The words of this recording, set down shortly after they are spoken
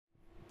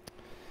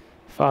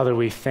Father,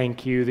 we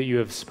thank you that you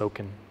have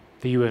spoken,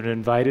 that you have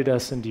invited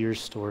us into your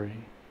story,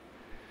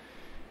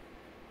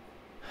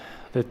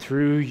 that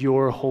through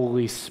your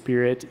Holy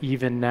Spirit,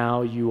 even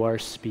now you are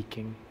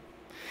speaking.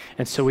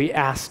 And so we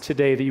ask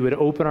today that you would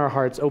open our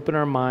hearts, open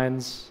our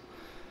minds,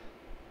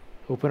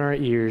 open our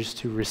ears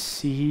to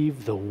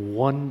receive the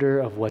wonder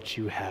of what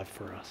you have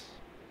for us.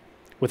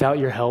 Without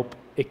your help,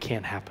 it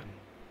can't happen.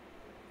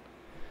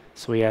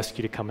 So we ask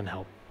you to come and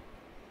help.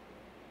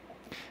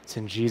 It's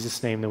in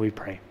Jesus' name that we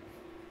pray.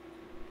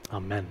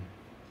 Amen.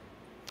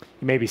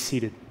 You may be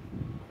seated.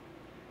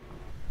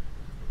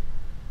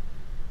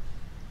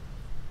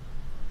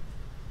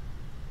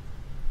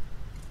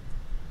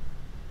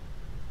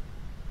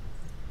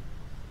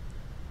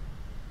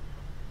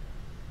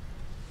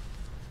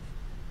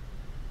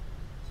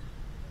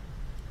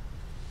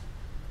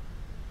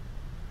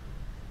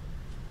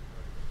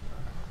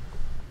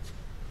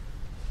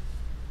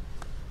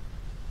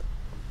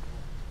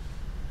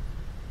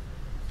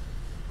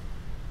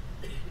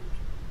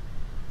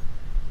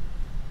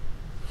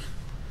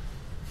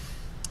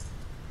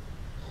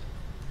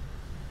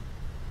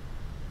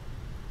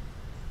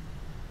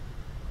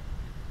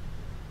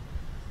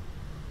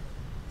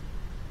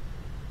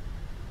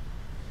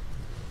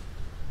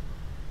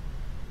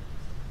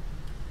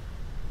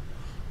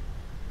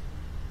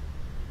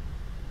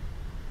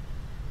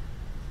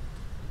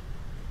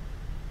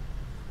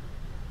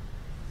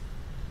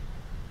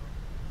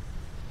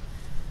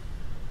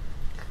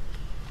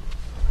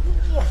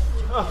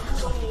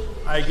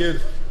 Hi,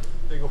 good.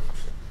 There you go.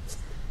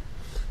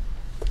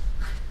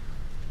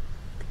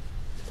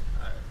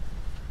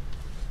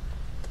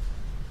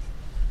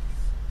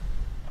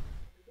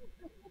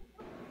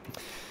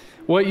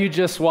 What you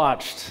just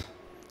watched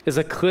is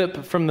a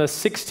clip from the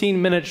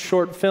 16-minute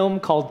short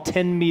film called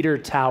 10 Meter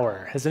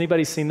Tower. Has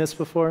anybody seen this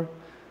before?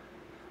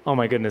 Oh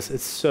my goodness,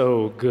 it's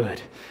so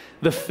good.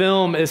 The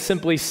film is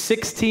simply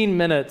 16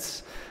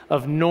 minutes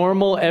of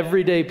normal,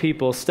 everyday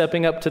people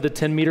stepping up to the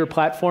 10-meter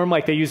platform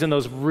like they use in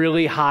those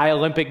really high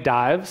Olympic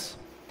dives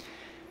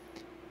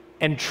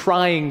and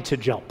trying to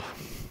jump.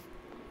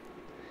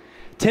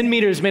 10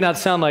 meters may not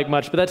sound like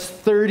much, but that's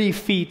 30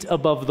 feet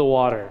above the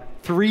water,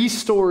 3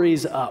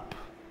 stories up,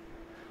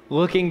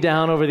 looking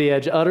down over the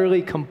edge,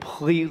 utterly,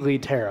 completely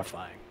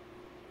terrifying.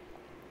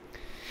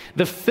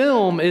 The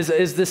film is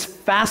this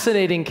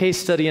fascinating case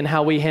study in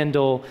how we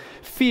handle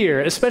fear,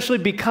 especially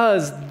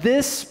because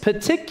this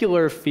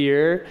particular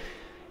fear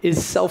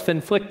is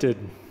self-inflicted,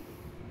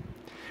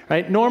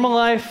 right? Normal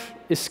life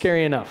is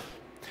scary enough.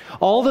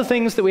 All the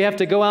things that we have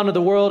to go out into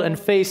the world and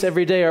face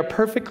every day are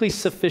perfectly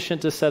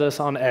sufficient to set us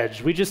on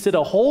edge. We just did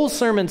a whole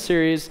sermon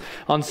series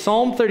on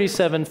Psalm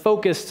 37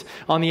 focused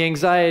on the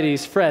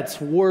anxieties, frets,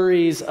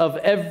 worries of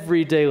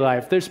everyday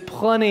life. There's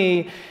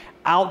plenty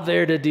out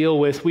there to deal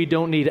with. We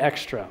don't need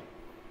extra.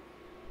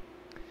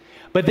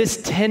 But this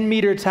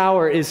 10-meter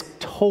tower is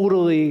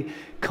totally,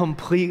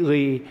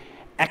 completely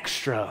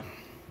extra.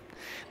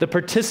 The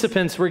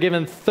participants were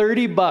given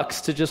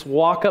 $30 to just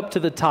walk up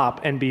to the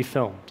top and be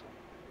filmed.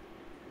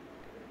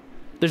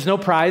 There's no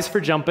prize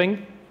for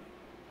jumping.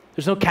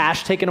 There's no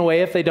cash taken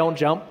away if they don't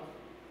jump.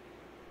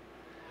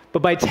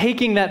 But by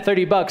taking that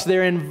 $30,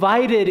 they're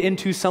invited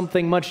into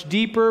something much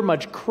deeper,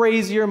 much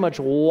crazier,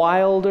 much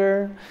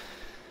wilder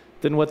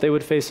than what they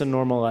would face in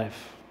normal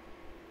life.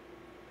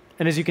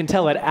 And as you can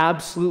tell, it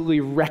absolutely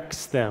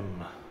wrecks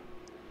them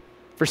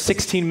for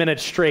 16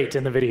 minutes straight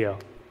in the video.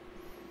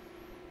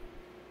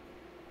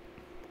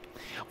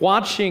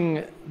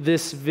 Watching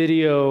this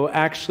video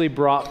actually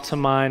brought to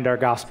mind our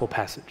gospel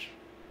passage,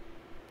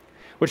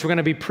 which we're going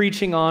to be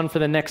preaching on for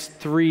the next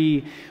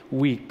 3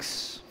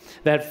 weeks.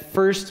 That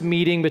first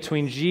meeting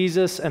between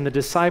Jesus and the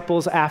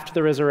disciples after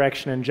the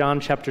resurrection in John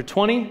chapter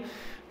 20,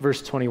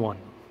 verse 21.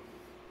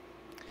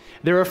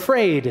 They're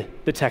afraid,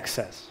 the text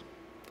says.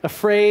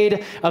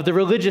 Afraid of the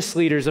religious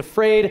leaders,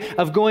 afraid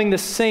of going the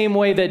same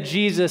way that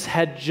Jesus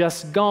had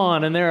just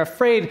gone. And they're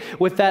afraid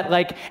with that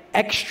like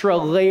extra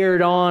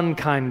layered on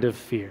kind of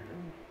fear.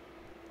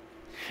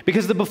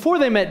 Because before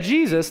they met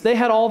Jesus, they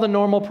had all the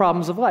normal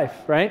problems of life,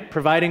 right?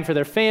 Providing for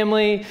their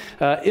family,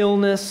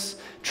 illness,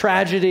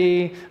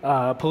 tragedy,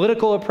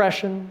 political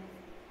oppression.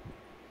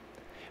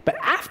 But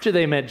after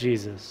they met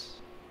Jesus,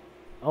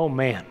 oh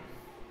man,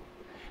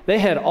 they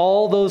had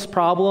all those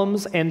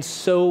problems and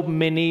so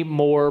many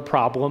more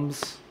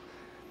problems.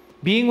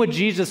 Being with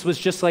Jesus was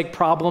just like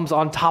problems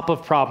on top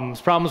of problems.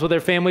 Problems with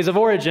their families of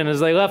origin as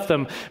they left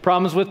them.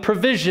 Problems with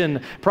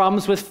provision.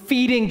 Problems with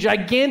feeding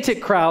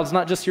gigantic crowds,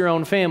 not just your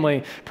own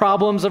family.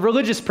 Problems of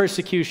religious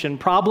persecution.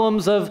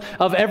 Problems of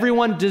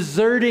everyone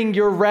deserting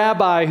your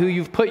rabbi who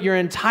you've put your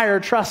entire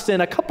trust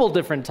in a couple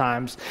different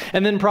times.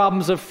 And then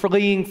problems of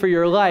fleeing for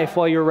your life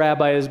while your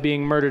rabbi is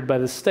being murdered by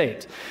the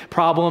state.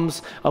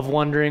 Problems of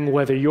wondering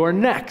whether you're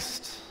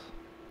next.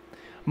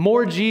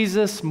 More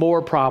Jesus,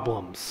 more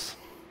problems.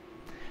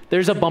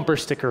 There's a bumper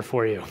sticker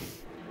for you.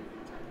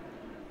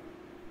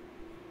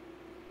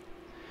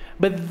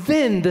 But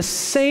then the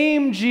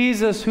same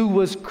Jesus who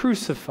was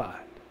crucified,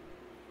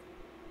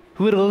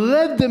 who had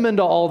led them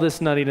into all this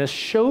nuttiness,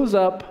 shows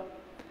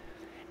up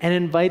and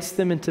invites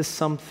them into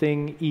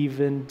something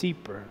even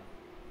deeper,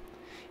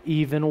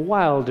 even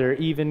wilder,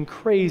 even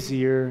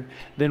crazier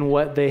than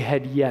what they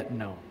had yet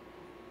known.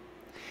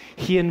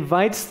 He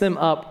invites them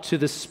up to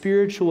the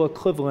spiritual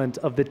equivalent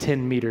of the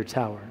 10-meter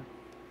tower.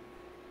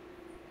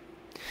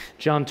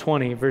 John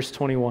 20, verse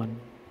 21.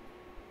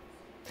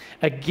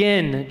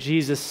 Again,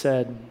 Jesus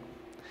said,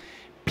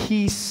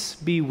 "Peace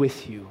be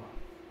with you.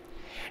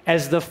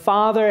 As the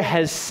Father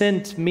has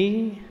sent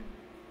me,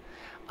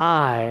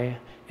 I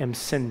am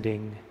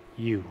sending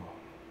you."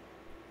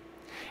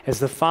 As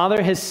the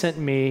Father has sent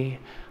me,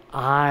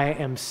 I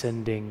am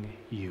sending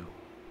you.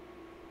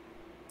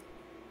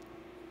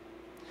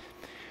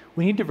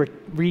 We need to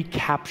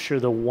recapture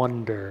the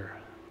wonder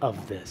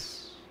of this.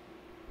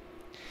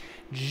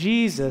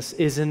 Jesus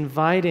is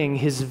inviting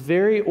his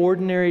very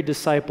ordinary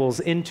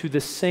disciples into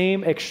the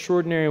same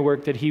extraordinary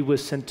work that he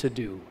was sent to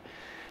do.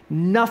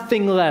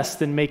 Nothing less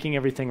than making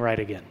everything right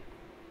again.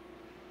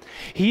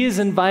 He is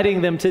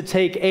inviting them to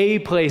take a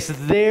place,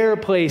 their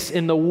place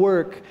in the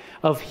work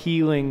of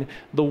healing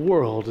the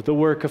world, the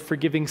work of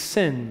forgiving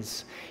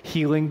sins,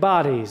 healing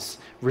bodies,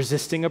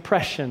 resisting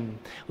oppression,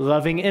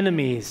 loving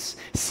enemies,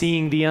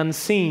 seeing the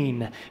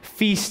unseen,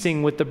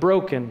 feasting with the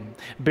broken,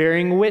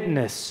 bearing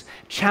witness,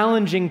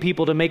 challenging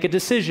people to make a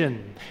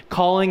decision,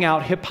 calling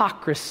out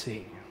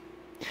hypocrisy.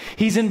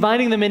 He's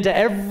inviting them into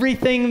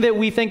everything that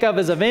we think of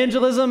as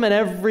evangelism and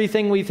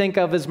everything we think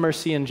of as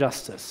mercy and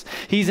justice.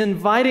 He's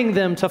inviting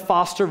them to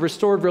foster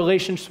restored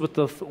relationship with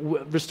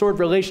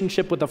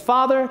the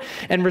Father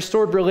and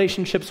restored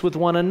relationships with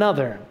one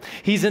another.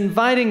 He's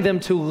inviting them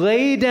to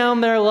lay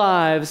down their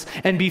lives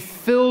and be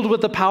filled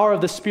with the power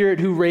of the Spirit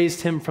who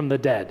raised him from the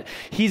dead.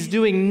 He's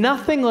doing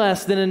nothing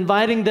less than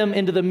inviting them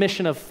into the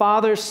mission of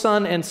Father,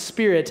 Son, and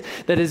Spirit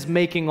that is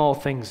making all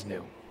things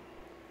new.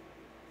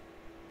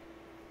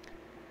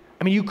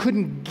 I mean, you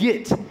couldn't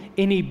get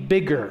any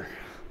bigger.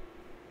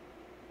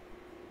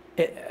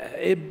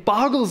 It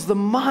boggles the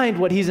mind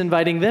what he's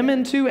inviting them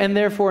into and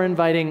therefore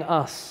inviting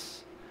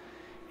us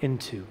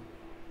into.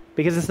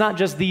 Because it's not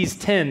just these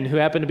 10 who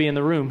happen to be in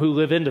the room who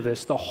live into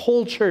this. The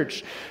whole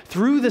church,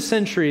 through the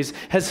centuries,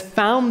 has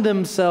found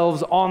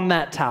themselves on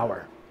that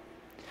tower.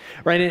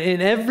 Right? In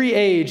every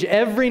age,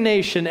 every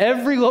nation,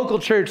 every local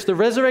church, the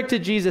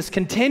resurrected Jesus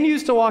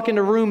continues to walk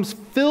into rooms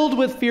filled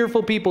with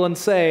fearful people and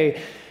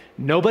say,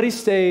 nobody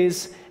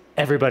stays,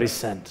 everybody's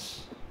sent.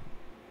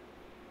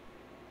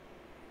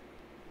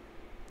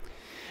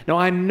 Now,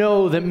 I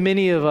know that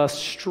many of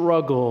us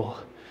struggle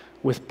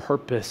with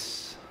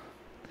purpose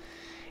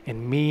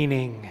and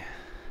meaning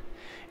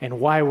and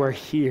why we're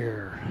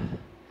here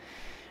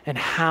and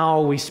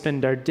how we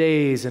spend our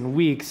days and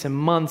weeks and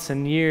months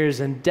and years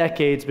and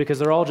decades, because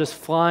they're all just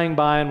flying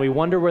by and we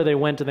wonder where they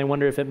went and they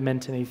wonder if it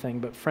meant anything.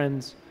 But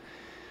friends,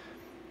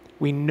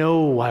 we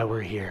know why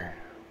we're here.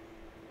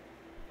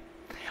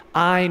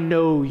 I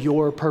know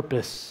your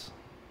purpose,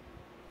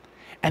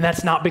 and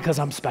that's not because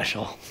I'm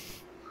special.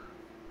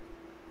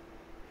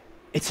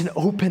 It's an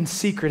open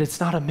secret. It's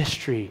not a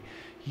mystery.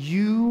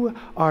 You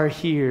are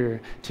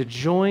here to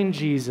join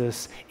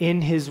Jesus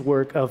in his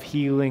work of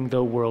healing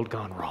the world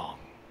gone wrong.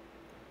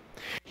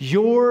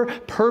 Your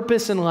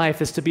purpose in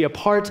life is to be a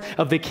part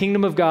of the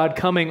kingdom of God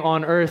coming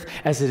on earth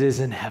as it is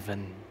in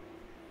heaven.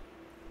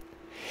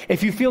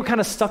 If you feel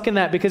kind of stuck in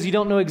that because you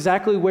don't know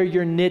exactly where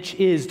your niche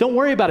is, don't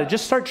worry about it.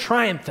 Just start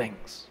trying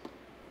things.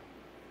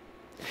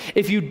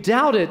 If you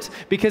doubt it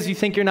because you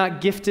think you're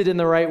not gifted in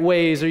the right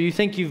ways, or you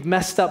think you've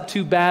messed up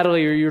too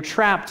badly, or you're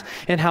trapped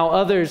in how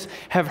others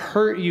have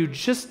hurt you,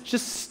 just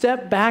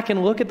step back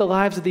and look at the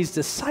lives of these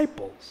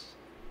disciples.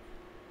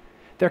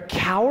 They're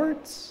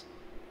cowards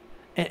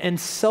and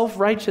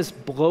self-righteous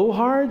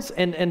blowhards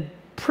and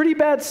pretty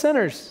bad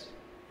sinners.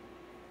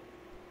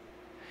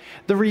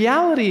 The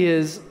reality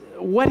is,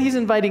 what he's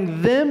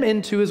inviting them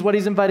into is what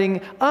he's inviting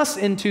us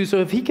into.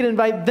 So if he could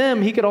invite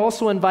them, he could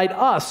also invite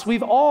us.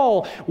 We've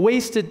all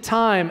wasted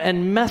time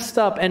and messed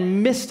up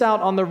and missed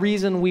out on the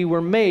reason we were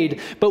made.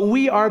 But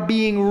we are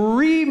being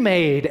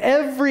remade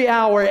every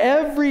hour,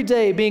 every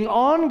day, being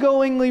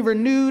ongoingly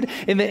renewed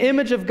in the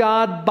image of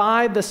God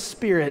by the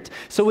Spirit.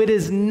 So it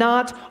is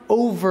not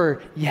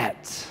over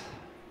yet.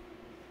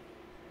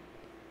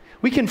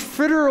 We can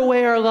fritter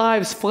away our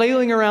lives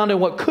flailing around in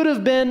what could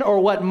have been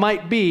or what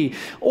might be,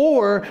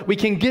 or we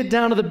can get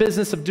down to the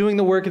business of doing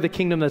the work of the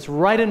kingdom that's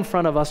right in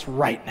front of us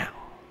right now.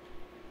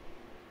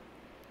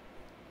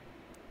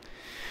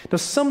 Now,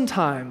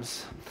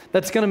 sometimes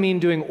that's going to mean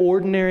doing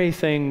ordinary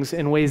things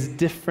in ways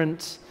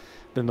different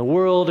than the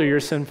world or your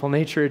sinful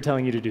nature are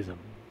telling you to do them.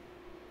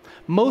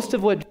 Most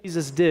of what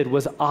Jesus did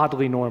was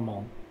oddly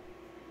normal.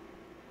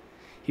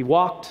 He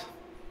walked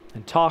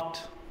and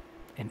talked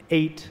and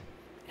ate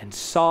and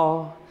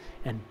saw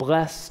and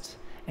blessed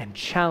and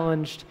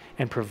challenged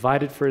and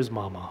provided for his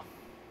mama.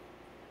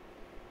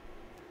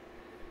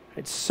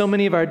 Right? So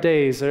many of our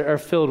days are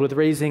filled with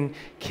raising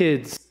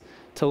kids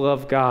to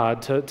love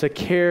God, to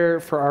care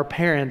for our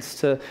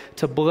parents,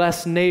 to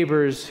bless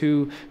neighbors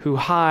who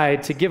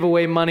hide, to give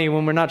away money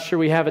when we're not sure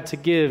we have it to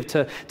give,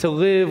 to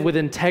live with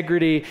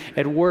integrity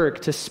at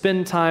work, to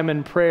spend time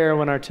in prayer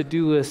when our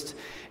to-do list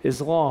is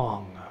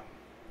long.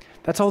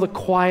 That's all the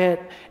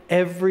quiet,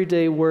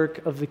 everyday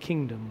work of the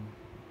kingdom.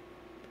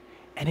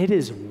 And it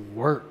is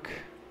work.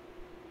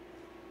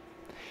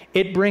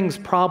 It brings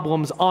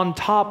problems on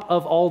top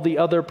of all the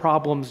other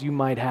problems you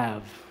might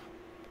have.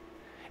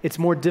 It's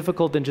more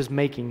difficult than just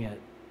making it.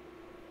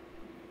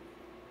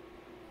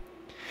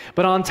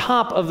 But on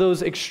top of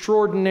those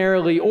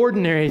extraordinarily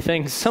ordinary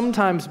things,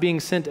 sometimes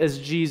being sent as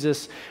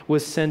Jesus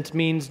was sent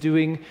means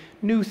doing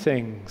new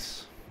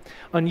things,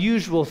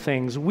 unusual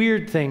things,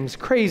 weird things,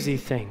 crazy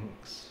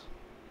things.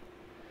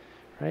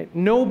 Right?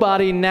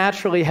 Nobody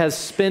naturally has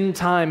spend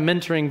time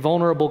mentoring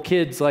vulnerable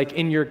kids like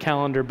in your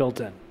calendar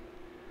built in.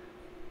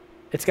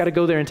 It's got to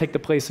go there and take the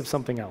place of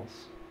something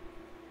else.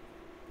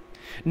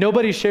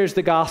 Nobody shares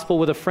the gospel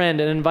with a friend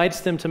and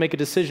invites them to make a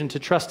decision to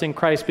trust in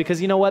Christ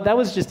because you know what? That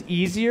was just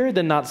easier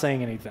than not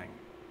saying anything.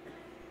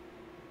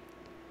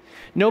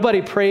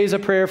 Nobody prays a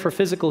prayer for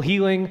physical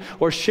healing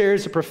or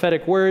shares a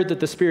prophetic word that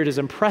the Spirit has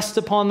impressed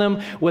upon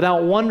them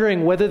without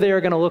wondering whether they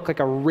are going to look like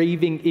a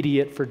raving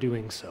idiot for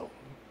doing so.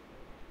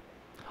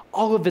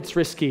 All of it's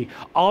risky.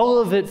 All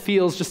of it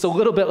feels just a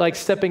little bit like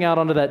stepping out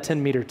onto that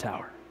 10-meter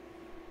tower.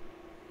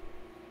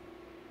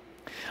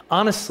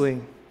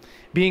 Honestly,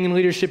 being in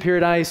leadership here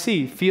at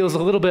IAC feels a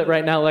little bit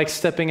right now like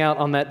stepping out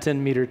on that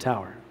 10-meter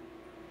tower.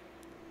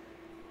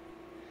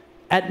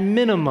 At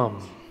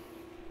minimum,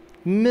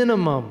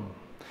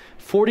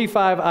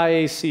 45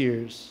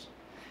 IACers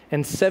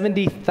and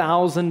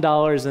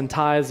 $70,000 in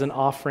tithes and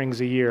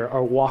offerings a year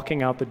are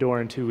walking out the door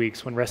in 2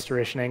 weeks when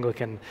Restoration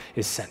Anglican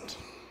is sent.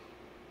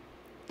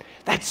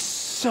 That's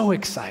so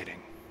exciting.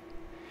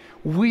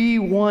 We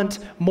want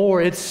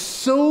more. It's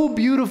so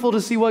beautiful to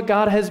see what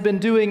God has been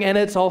doing, and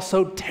it's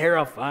also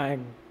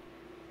terrifying.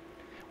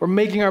 We're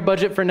making our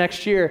budget for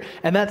next year,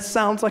 and that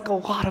sounds like a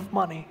lot of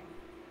money.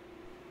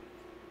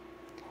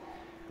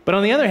 But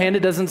on the other hand, it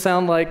doesn't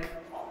sound like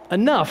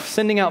enough.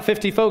 Sending out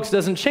 50 folks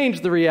doesn't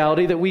change the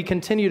reality that we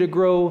continue to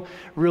grow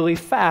really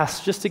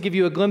fast. Just to give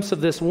you a glimpse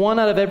of this, 1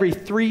 out of every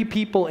 3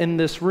 people in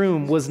this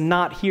room was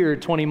not here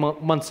 20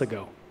 months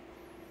ago.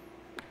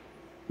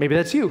 Maybe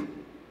that's you.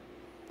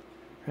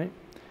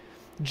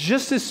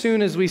 Just as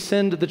soon as we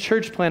send the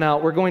church plan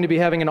out, we're going to be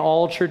having an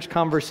all-church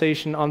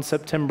conversation on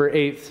September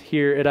 8th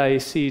here at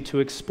IAC to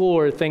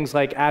explore things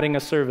like adding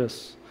a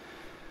service,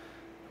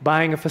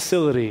 buying a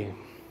facility,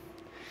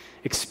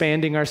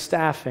 expanding our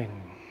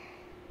staffing.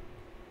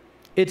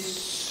 It's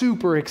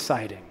super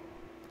exciting.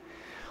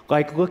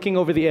 Like looking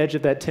over the edge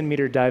of that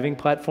 10-meter diving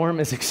platform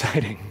is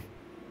exciting.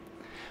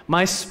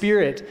 My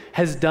spirit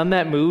has done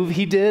that move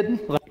he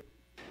did like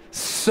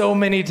so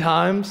many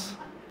times.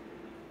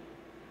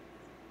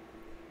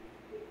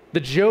 The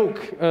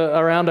joke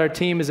around our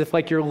team is if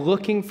like you're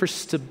looking for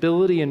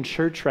stability in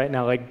church right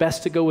now, like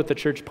best to go with the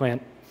church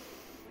plant.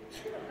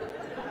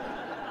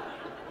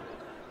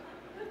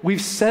 We've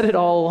said it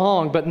all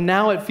along, but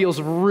now it feels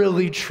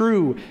really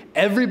true.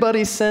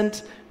 Everybody's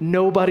sent,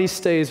 nobody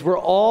stays. We're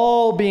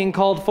all being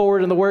called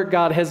forward in the work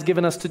God has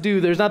given us to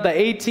do. There's not the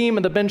A team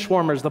and the bench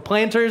warmers, the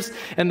planters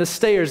and the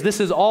stayers. This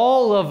is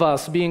all of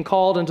us being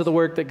called into the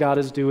work that God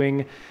is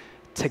doing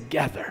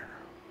together.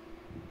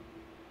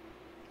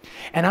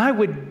 And I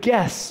would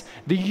guess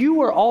that you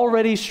were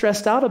already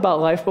stressed out about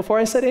life before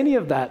I said any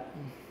of that.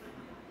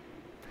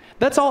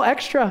 That's all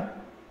extra.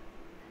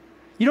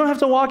 You don't have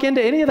to walk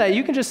into any of that.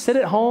 You can just sit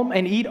at home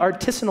and eat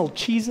artisanal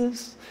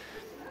cheeses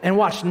and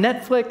watch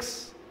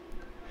Netflix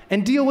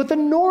and deal with the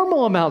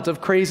normal amount of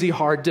crazy,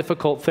 hard,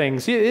 difficult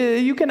things.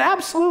 You can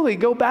absolutely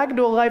go back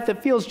into a life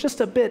that feels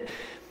just a bit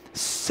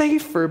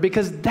safer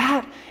because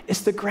that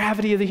is the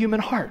gravity of the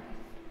human heart.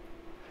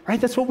 Right?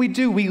 That's what we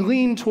do. We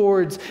lean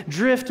towards,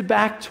 drift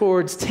back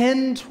towards,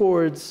 tend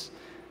towards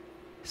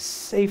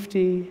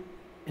safety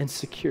and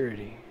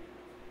security.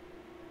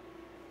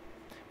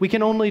 We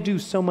can only do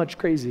so much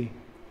crazy.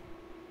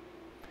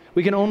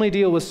 We can only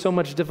deal with so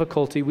much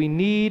difficulty. We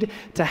need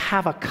to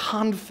have a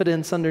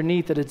confidence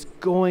underneath that it's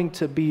going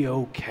to be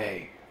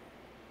okay.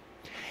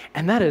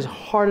 And that is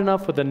hard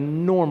enough with the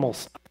normal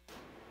stuff.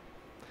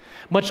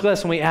 Much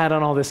less when we add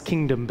on all this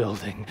kingdom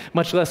building.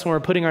 Much less when we're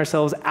putting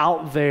ourselves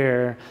out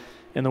there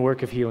in the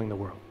work of healing the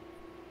world.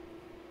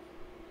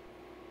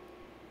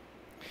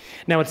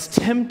 Now, it's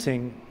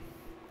tempting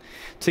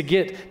to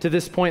get to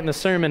this point in the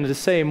sermon to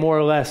say more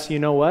or less, you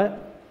know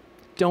what?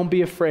 Don't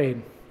be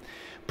afraid.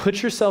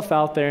 Put yourself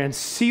out there and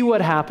see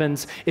what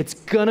happens. It's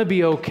going to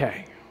be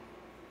okay.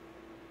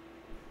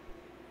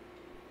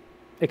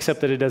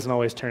 Except that it doesn't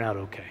always turn out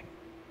okay.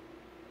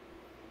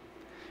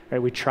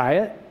 Right? We try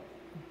it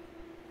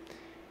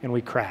and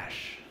we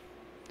crash.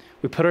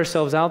 We put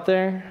ourselves out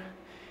there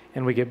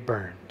and we get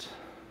burned.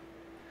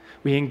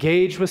 We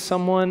engage with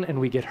someone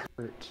and we get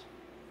hurt.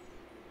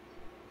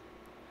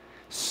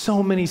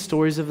 So many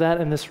stories of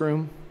that in this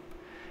room,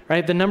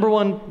 right? The number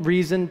one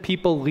reason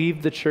people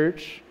leave the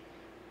church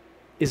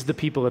is the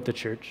people at the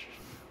church.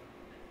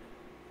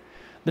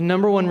 The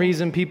number one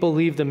reason people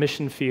leave the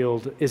mission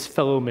field is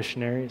fellow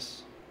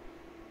missionaries.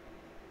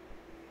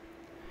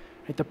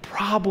 Right? The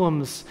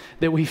problems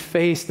that we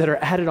face that are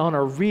added on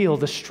are real.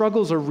 The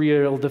struggles are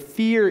real. The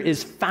fear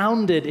is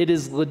founded. It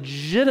is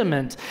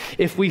legitimate.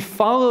 If we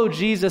follow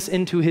Jesus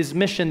into his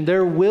mission,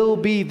 there will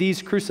be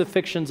these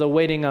crucifixions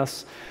awaiting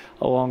us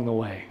along the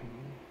way.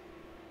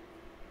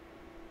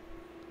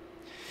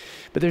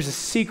 But there's a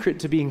secret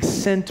to being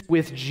sent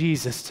with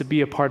Jesus to be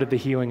a part of the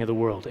healing of the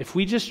world. If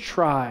we just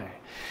try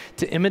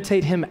to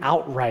imitate him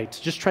outright,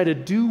 just try to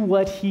do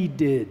what he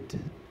did,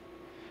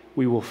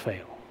 we will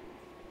fail.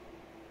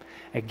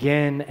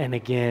 Again and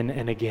again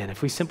and again.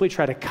 If we simply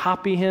try to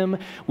copy him,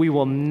 we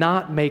will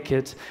not make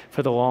it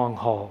for the long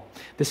haul.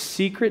 The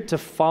secret to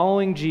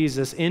following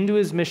Jesus into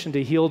his mission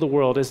to heal the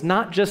world is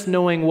not just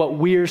knowing what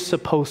we're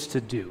supposed to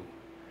do.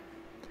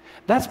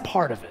 That's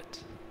part of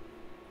it.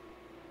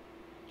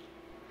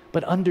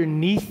 But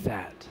underneath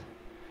that,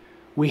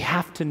 we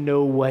have to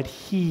know what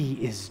he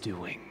is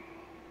doing.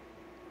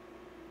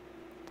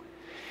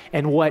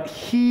 And what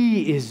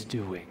he is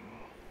doing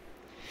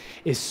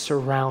is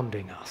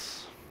surrounding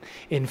us,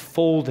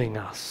 enfolding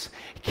us,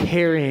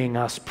 carrying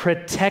us,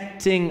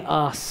 protecting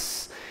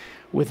us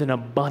with an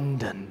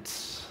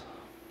abundance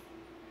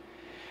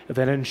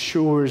that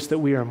ensures that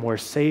we are more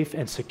safe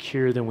and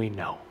secure than we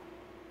know.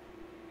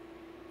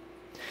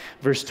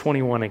 Verse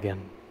 21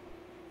 again.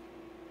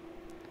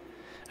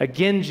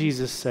 Again,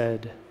 Jesus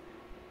said,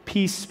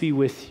 "Peace be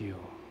with you.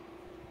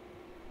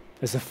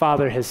 As the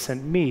Father has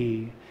sent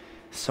me,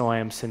 so I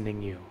am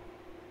sending you."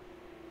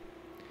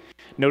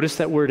 Notice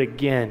that word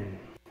again.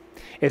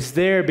 It's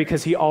there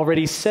because he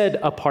already said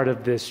a part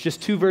of this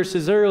just 2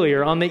 verses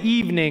earlier. On the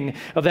evening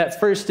of that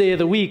first day of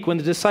the week, when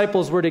the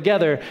disciples were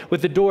together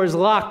with the doors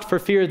locked for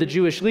fear of the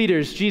Jewish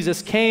leaders,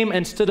 Jesus came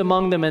and stood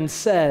among them and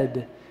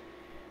said,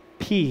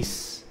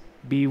 "Peace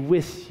be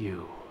with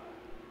you."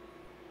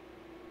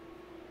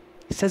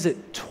 He says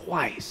it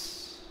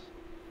twice.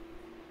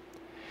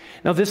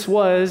 Now, this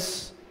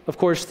was, of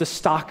course, the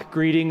stock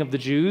greeting of the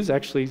Jews,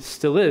 actually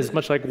still is,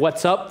 much like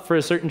 "what's up" for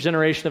a certain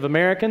generation of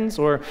Americans,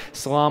 or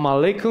 "salam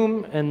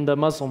alaikum" in the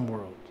Muslim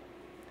world.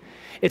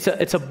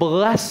 It's a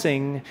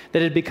blessing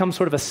that had become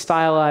sort of a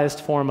stylized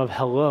form of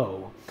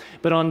hello.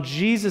 But on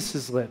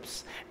Jesus'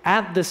 lips,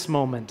 at this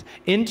moment,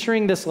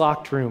 entering this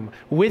locked room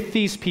with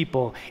these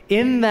people,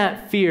 in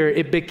that fear,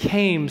 it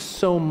became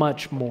so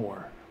much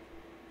more.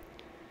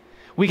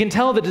 We can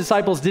tell the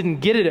disciples didn't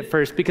get it at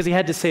first because he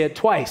had to say it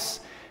twice.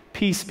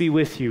 "Peace be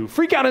with you."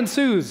 Freak out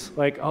ensues.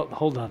 Like, oh,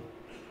 hold on.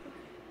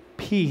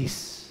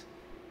 Peace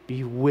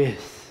be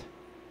with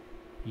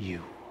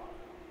you.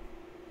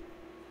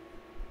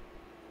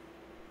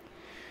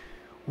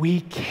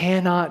 We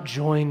cannot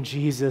join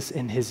Jesus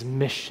in his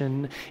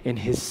mission, in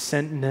his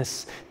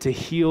sentness to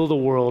heal the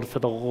world for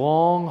the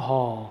long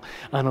haul,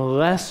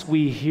 unless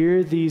we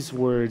hear these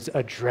words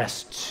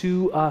addressed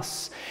to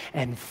us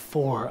and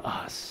for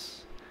us.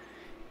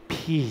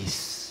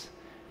 Peace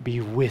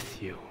be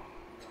with you.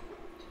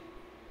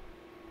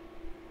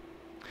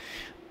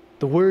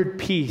 The word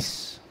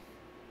peace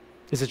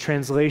is a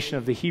translation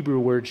of the Hebrew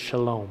word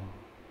shalom.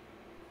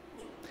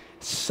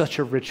 Such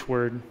a rich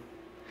word.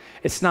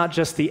 It's not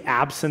just the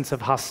absence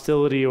of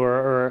hostility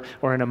or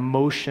an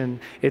emotion.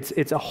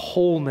 It's a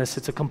wholeness.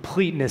 It's a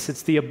completeness.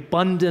 It's the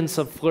abundance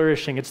of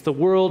flourishing. It's the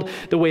world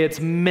the way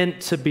it's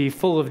meant to be,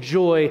 full of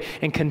joy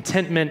and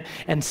contentment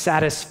and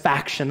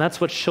satisfaction.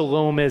 That's what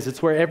shalom is.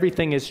 It's where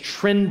everything is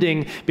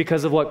trending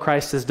because of what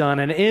Christ has done.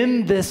 And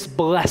in this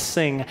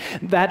blessing,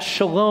 that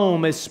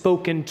shalom is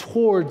spoken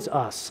towards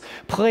us,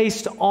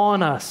 placed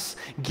on us,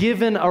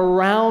 given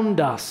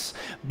around us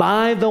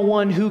by the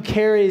one who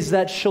carries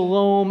that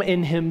shalom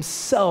in himself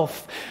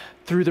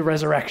through the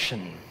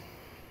resurrection.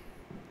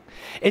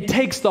 It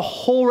takes the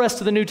whole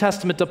rest of the New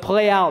Testament to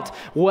play out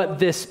what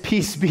this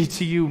peace be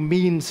to you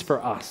means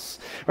for us.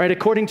 Right?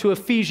 According to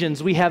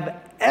Ephesians, we have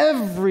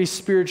every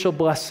spiritual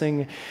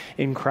blessing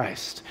in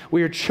Christ.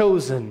 We are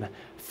chosen,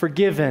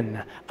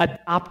 forgiven,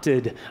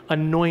 adopted,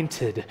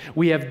 anointed.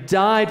 We have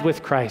died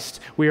with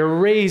Christ. We are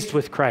raised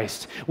with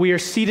Christ. We are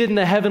seated in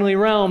the heavenly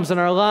realms, and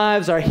our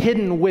lives are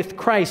hidden with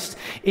Christ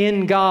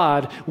in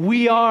God.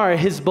 We are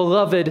his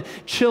beloved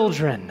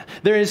children.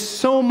 There is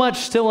so much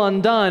still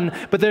undone,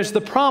 but there's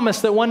the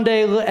promise that one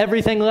day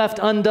everything left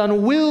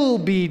undone will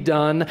be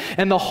done,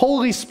 and the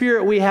Holy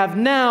Spirit we have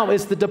now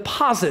is the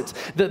deposit,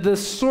 the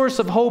source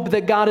of hope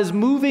that God is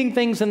moving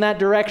things in that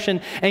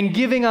direction and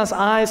giving us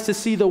eyes to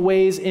see the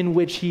ways in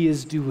which he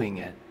is doing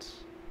it.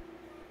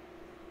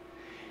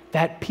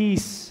 That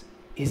peace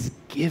is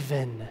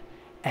given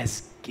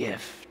as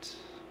gift.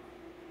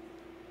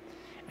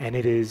 And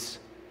it is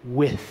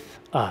with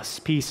us.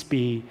 Peace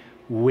be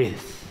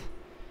with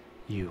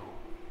you.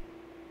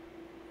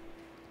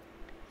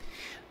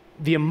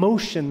 The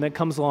emotion that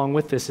comes along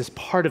with this is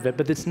part of it,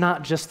 but it's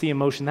not just the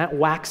emotion. That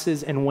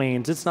waxes and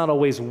wanes. It's not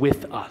always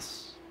with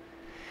us.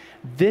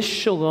 This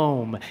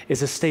shalom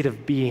is a state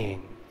of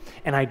being.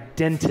 an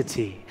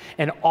identity,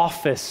 an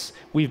office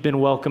we've been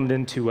welcomed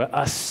into,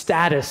 a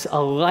status, a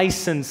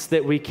license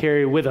that we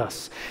carry with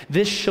us.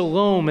 This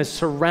shalom is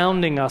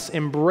surrounding us,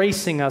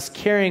 embracing us,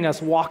 carrying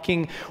us,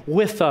 walking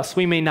with us.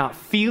 We may not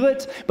feel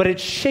it, but it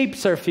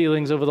shapes our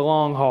feelings over the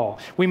long haul.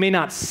 We may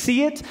not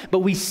see it, but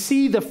we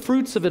see the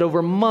fruits of it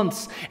over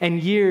months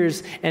and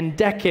years and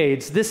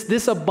decades.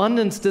 This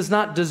abundance does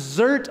not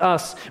desert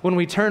us when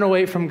we turn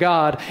away from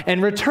God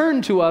and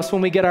return to us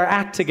when we get our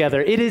act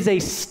together. It is a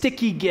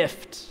sticky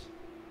gift.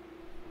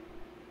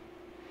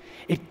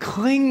 It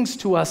clings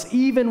to us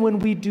even when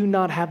we do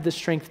not have the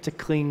strength to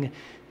cling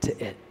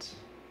to it.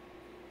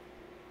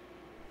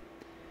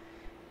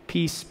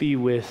 Peace be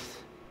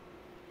with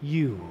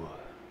you.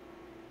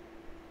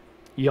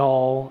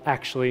 Y'all,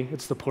 actually,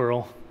 it's the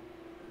plural.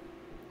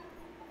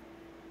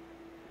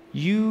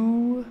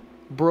 You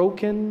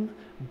broken,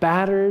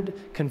 battered,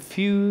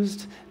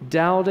 confused,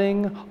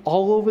 doubting,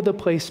 all over the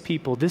place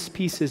people, this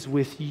peace is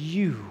with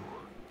you.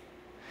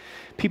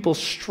 People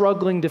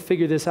struggling to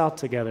figure this out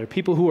together.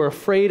 People who are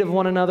afraid of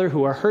one another,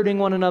 who are hurting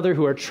one another,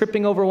 who are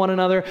tripping over one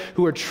another,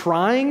 who are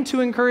trying to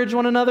encourage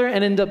one another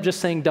and end up just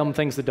saying dumb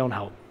things that don't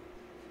help.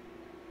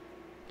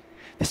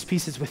 This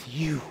peace is with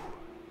you.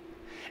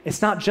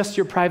 It's not just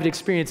your private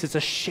experience, it's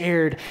a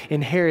shared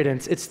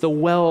inheritance. It's the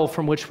well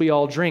from which we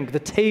all drink, the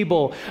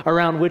table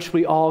around which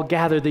we all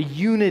gather, the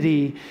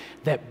unity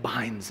that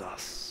binds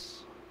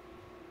us.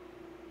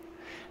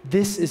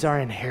 This is our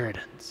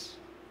inheritance.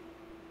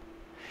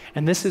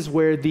 And this is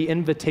where the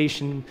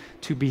invitation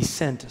to be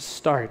sent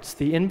starts.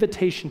 The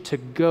invitation to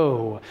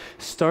go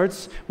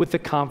starts with the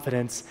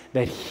confidence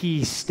that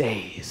He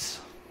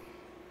stays.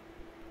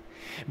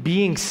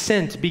 Being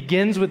sent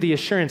begins with the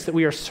assurance that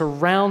we are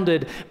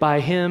surrounded by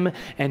Him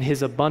and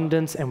His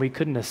abundance, and we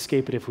couldn't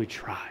escape it if we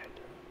tried.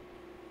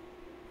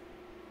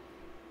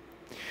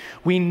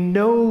 We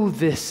know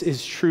this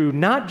is true,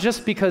 not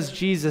just because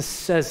Jesus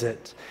says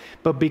it,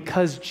 but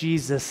because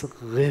Jesus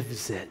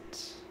lives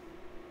it.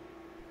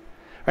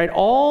 Right?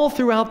 All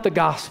throughout the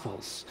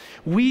Gospels,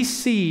 we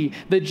see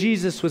that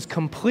Jesus was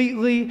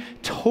completely,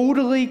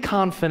 totally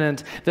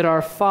confident that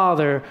our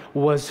Father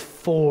was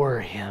for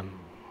Him.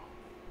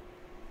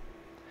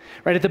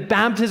 Right? At the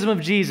baptism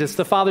of Jesus,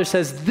 the Father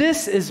says,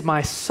 "This is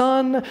my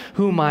Son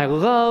whom I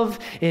love.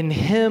 In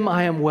Him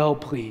I am well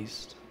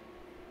pleased."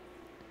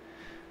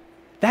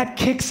 That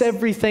kicks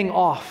everything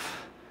off.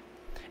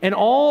 And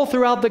all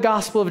throughout the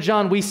Gospel of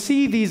John, we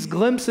see these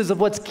glimpses of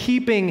what's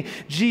keeping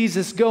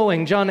Jesus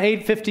going. John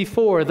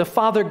 8:54, the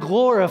Father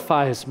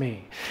glorifies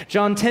me.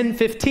 John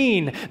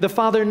 10:15, the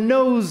Father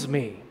knows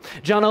me.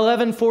 John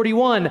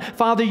 11:41,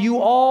 Father, you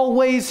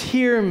always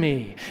hear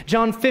me.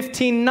 John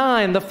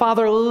 15:9, the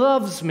Father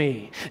loves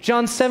me.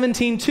 John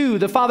 17:2,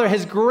 the Father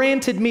has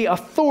granted me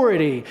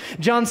authority.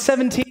 John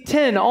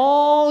 17:10,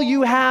 all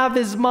you have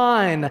is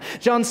mine.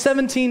 John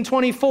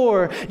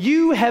 17:24,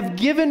 you have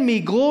given me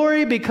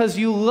glory because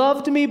you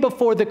loved me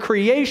before the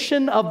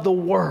creation of the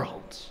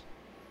world.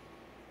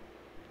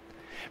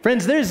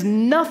 Friends, there's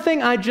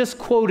nothing I just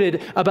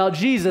quoted about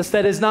Jesus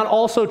that is not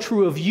also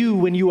true of you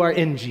when you are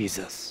in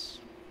Jesus.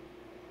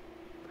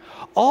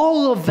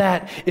 All of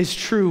that is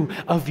true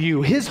of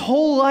you. His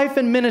whole life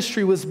and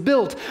ministry was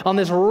built on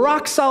this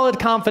rock-solid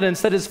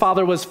confidence that his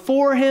Father was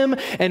for him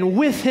and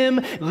with him,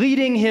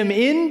 leading him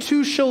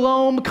into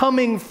shalom,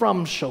 coming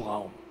from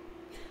shalom.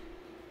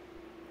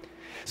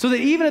 So that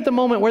even at the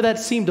moment where that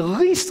seemed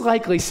least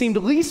likely, seemed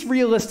least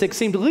realistic,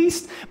 seemed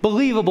least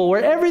believable,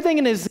 where everything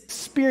in his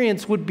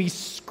experience would be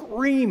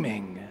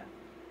screaming,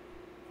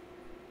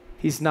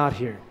 he's not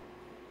here.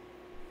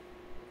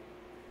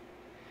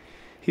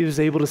 He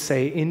was able to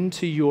say,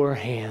 into your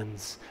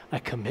hands I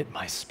commit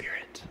my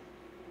spirit.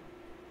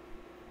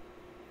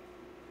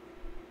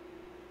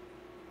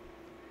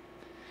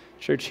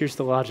 Church, here's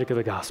the logic of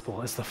the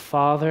gospel. As the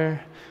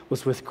Father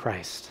was with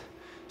Christ,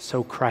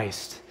 so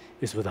Christ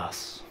is with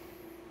us.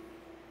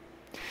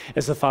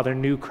 As the Father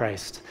knew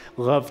Christ,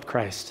 loved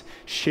Christ,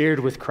 shared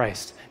with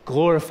Christ,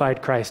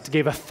 glorified Christ,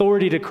 gave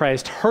authority to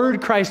Christ,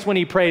 heard Christ when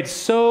he prayed,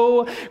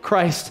 so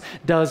Christ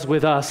does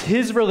with us.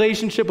 His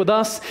relationship with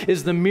us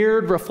is the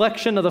mirrored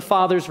reflection of the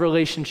Father's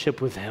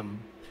relationship with him.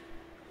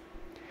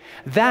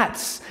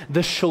 That's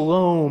the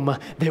shalom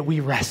that we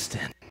rest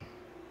in.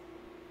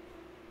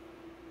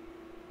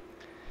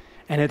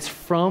 And it's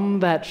from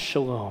that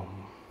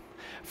shalom,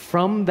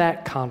 from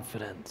that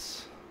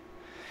confidence,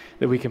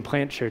 that we can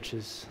plant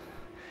churches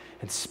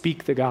and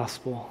speak the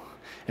gospel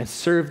and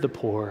serve the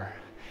poor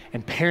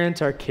and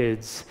parent our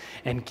kids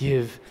and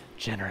give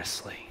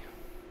generously.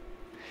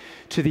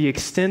 To the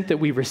extent that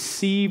we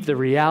receive the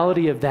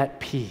reality of that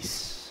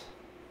peace,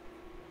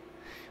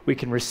 we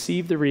can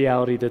receive the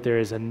reality that there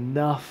is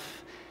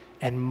enough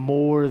and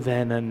more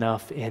than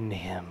enough in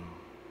him.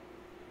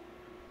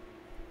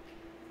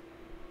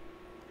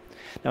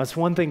 Now, it's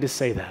one thing to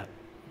say that,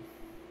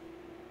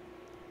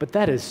 but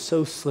that is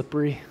so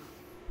slippery.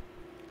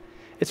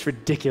 It's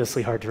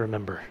ridiculously hard to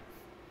remember.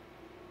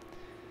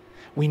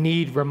 We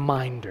need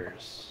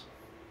reminders,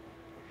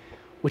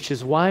 which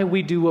is why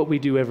we do what we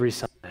do every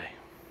Sunday.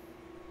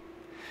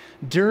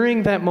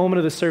 during that moment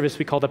of the service,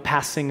 we call the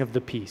passing of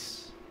the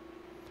peace.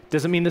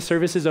 Doesn't mean the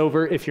service is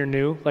over if you're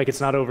new, like it's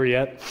not over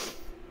yet.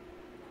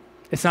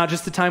 It's not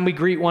just the time we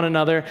greet one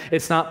another.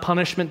 It's not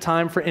punishment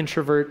time for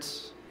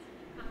introverts.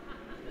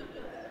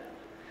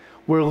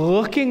 We're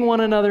looking one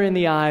another in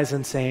the eyes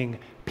and saying,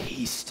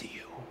 peace to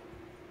you.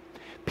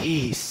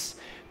 Peace,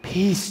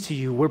 peace to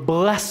you. We're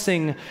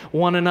blessing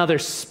one another,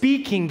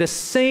 speaking the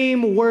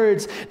same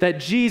words that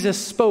Jesus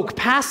spoke,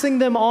 passing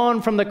them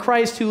on from the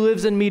Christ who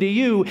lives in me to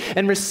you,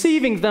 and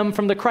receiving them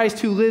from the Christ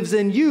who lives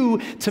in you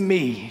to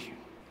me.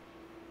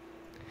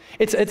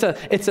 It's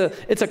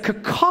a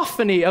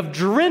cacophony of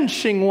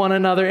drenching one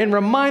another in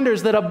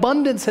reminders that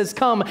abundance has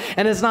come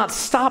and has not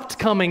stopped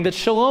coming, that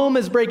shalom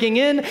is breaking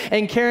in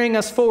and carrying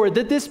us forward,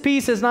 that this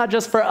peace is not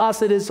just for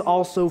us, it is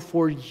also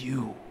for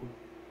you.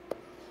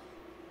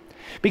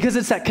 Because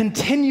it's that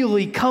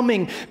continually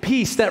coming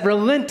peace, that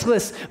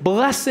relentless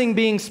blessing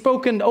being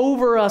spoken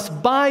over us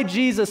by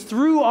Jesus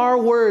through our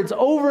words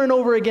over and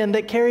over again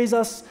that carries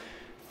us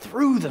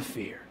through the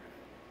fear.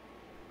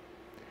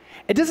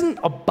 It doesn't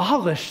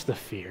abolish the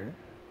fear.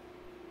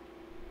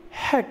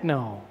 Heck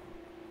no.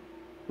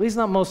 At least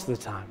not most of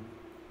the time.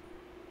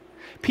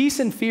 Peace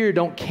and fear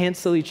don't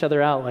cancel each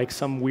other out like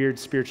some weird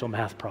spiritual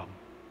math problem.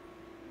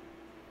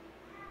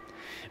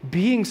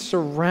 Being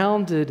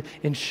surrounded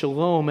in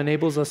shalom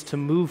enables us to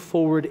move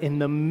forward in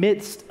the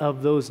midst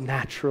of those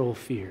natural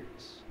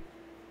fears.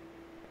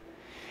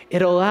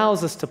 It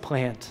allows us to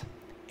plant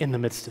in the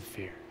midst of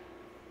fear.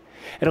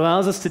 It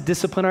allows us to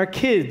discipline our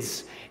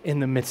kids in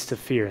the midst of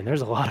fear, and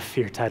there's a lot of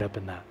fear tied up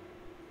in that.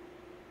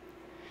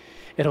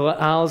 It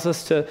allows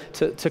us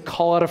to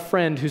call out a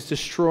friend who's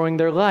destroying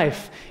their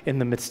life in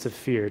the midst of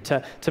fear,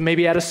 to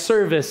maybe at a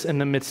service in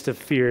the midst of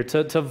fear,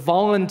 to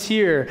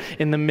volunteer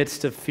in the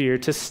midst of fear,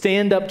 to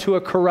stand up to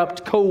a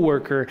corrupt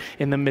coworker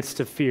in the midst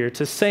of fear,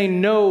 to say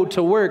no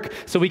to work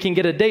so we can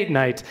get a date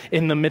night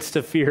in the midst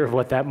of fear of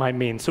what that might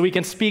mean, so we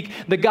can speak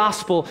the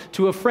gospel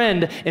to a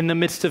friend in the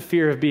midst of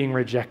fear of being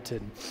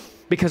rejected.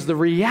 Because the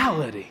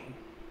reality,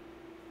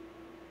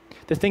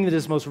 the thing that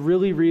is most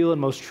really real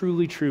and most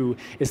truly true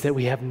is that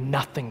we have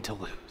nothing to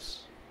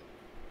lose.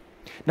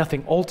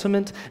 Nothing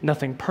ultimate,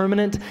 nothing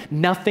permanent,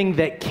 nothing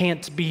that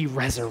can't be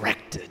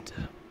resurrected.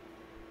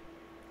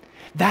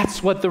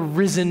 That's what the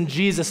risen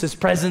Jesus'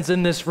 presence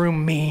in this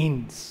room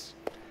means.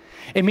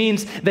 It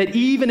means that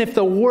even if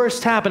the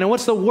worst happened, and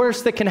what's the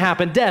worst that can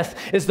happen? Death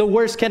is the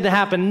worst can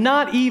happen.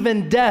 Not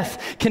even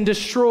death can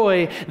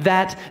destroy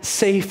that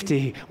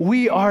safety.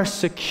 We are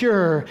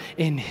secure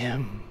in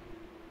Him.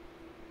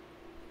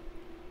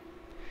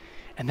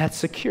 And that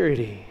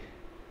security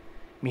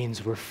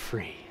means we're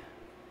free.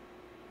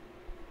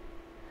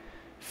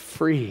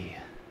 Free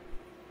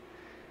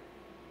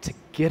to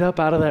get up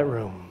out of that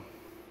room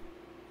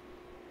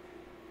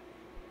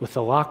with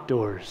the locked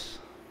doors.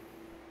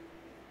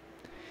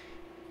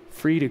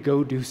 Free to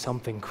go do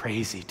something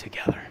crazy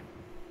together.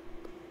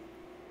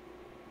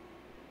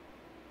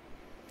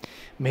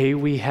 May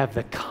we have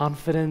the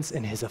confidence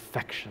in His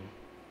affection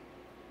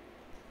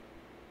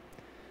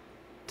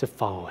to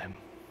follow Him.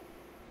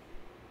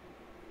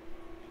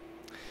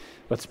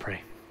 Let's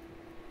pray.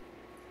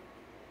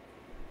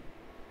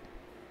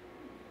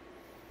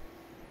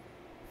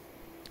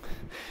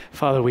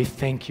 Father, we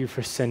thank you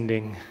for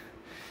sending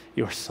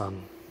your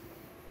Son.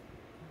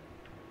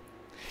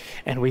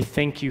 And we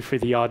thank you for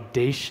the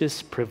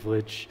audacious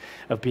privilege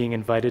of being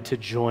invited to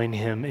join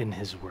him in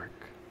his work.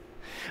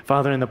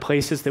 Father, in the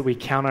places that we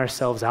count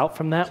ourselves out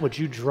from that, would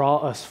you draw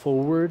us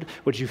forward?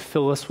 Would you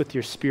fill us with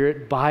your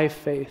Spirit by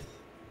faith?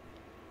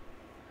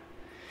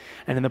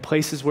 And in the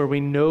places where we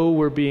know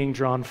we're being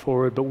drawn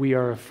forward, but we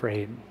are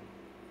afraid,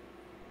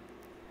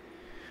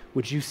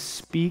 would you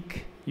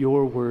speak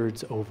your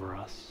words over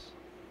us?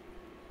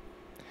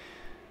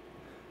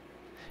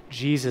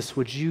 Jesus,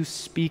 would you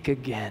speak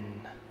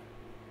again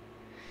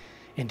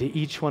into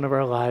each one of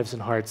our lives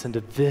and hearts,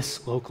 into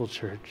this local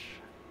church?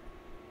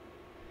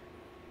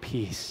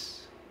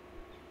 Peace,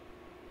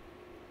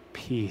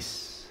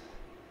 peace,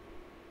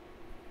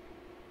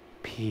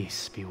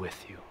 peace be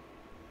with you.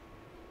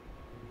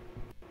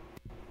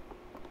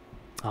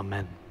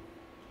 Amen.